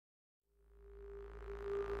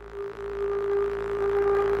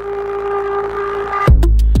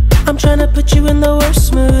tryna put you in the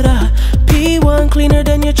worst mood. P1 cleaner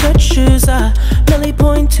than your church shoes. Melly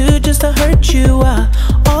point 2 just to hurt you.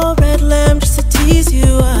 All red lamb just to tease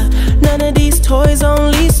you. None of these toys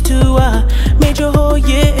on lease too. Made your whole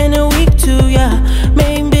year in a week too. Yeah,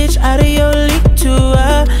 main bitch out of your league too.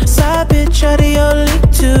 Side bitch out of your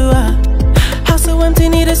league too. House so empty,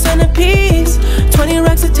 need a centerpiece. 20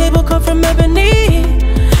 racks a table cut from ebony.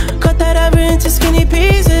 Cut that ever into skinny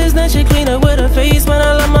pieces. Then she clean up with her face, man,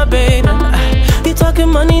 I love my baby. You talking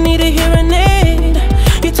money, need a hearing aid.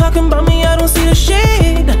 You talking about me, I don't see the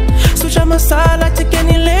shade. Switch on my side, I take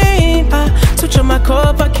any lane. I switch on my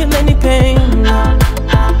cup, I kill any pain.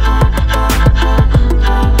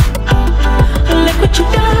 Look what you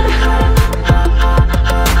done.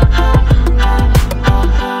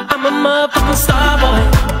 I'm a motherfucking Starboy.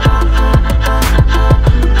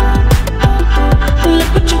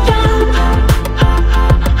 Look what you done.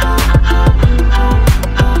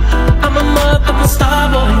 I'm a motherfucking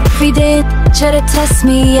Starboy. Every day, try to test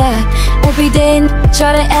me, yeah. Every day,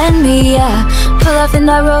 try to end me, yeah. Pull off in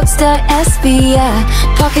that roadster SB,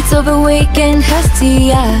 yeah. Pockets overweight, getting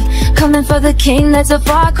hefty, yeah. Coming for the king, that's a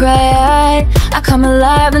far cry. I come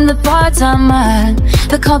alive in the part-time mind.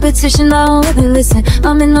 The competition, I don't really listen.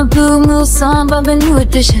 I'm in the blue mood, song bumping new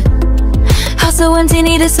edition. House so empty,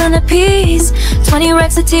 need a centerpiece. 20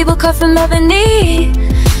 racks a table cut from ebony.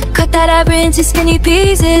 Cut that ever into skinny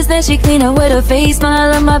pieces. Then she clean up with her face, man, I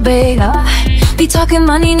love my baby. Be talking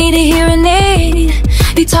money, need a hearing aid.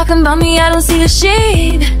 Be talking about me, I don't see the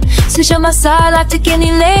shade. Switch on my side, I take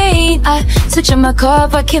any lane. I switch on my car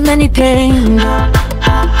if I kill any pain.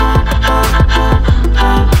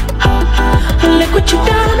 Look what you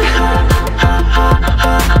done.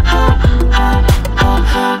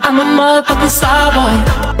 I'm a motherfucking Starboy.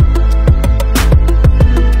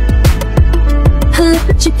 Look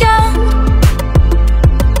what you done.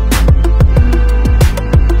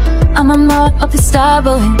 I'm a motherfucking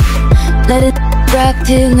Starboy. Let it rock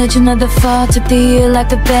till legend of the fall. To be here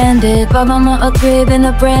like a bandit. Buy mama a crib in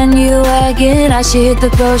a brand new wagon. I should hit the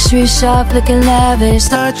grocery shop looking lavish.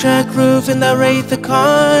 Star Trek roof in the Wraith the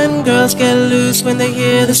Con. Girls get loose when they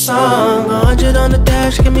hear the song. 100 on the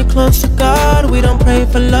dash, get me close to God. We don't pray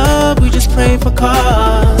for love, we just pray for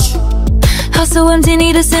cause. House so empty,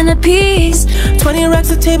 need a centerpiece. 20 racks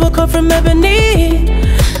a table cut from ebony.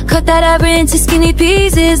 Cut that ever into skinny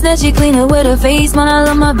pieces. Then she clean it with her face, man, I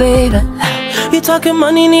love my baby. You talking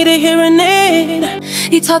money, need a hearing aid.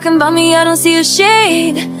 You talking about me, I don't see a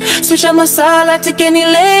shade. Switch on my side, I take any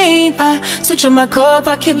lane. I switch on my cup,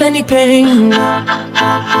 I kill any pain.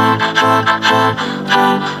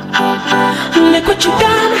 Look what you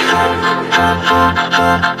done.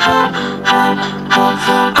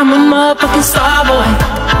 I'm a motherfucking Starboy.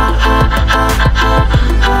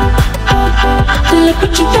 Look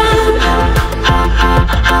what you done.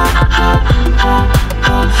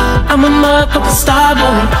 I'm a motherfucking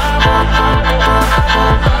Starboy.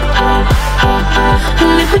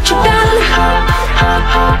 Look what you done.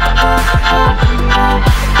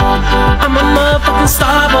 I'm a motherfucking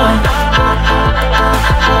Starboy.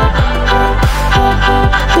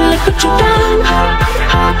 Look what you done.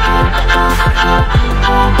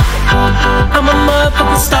 I'm a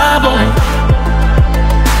motherfucking Starboy.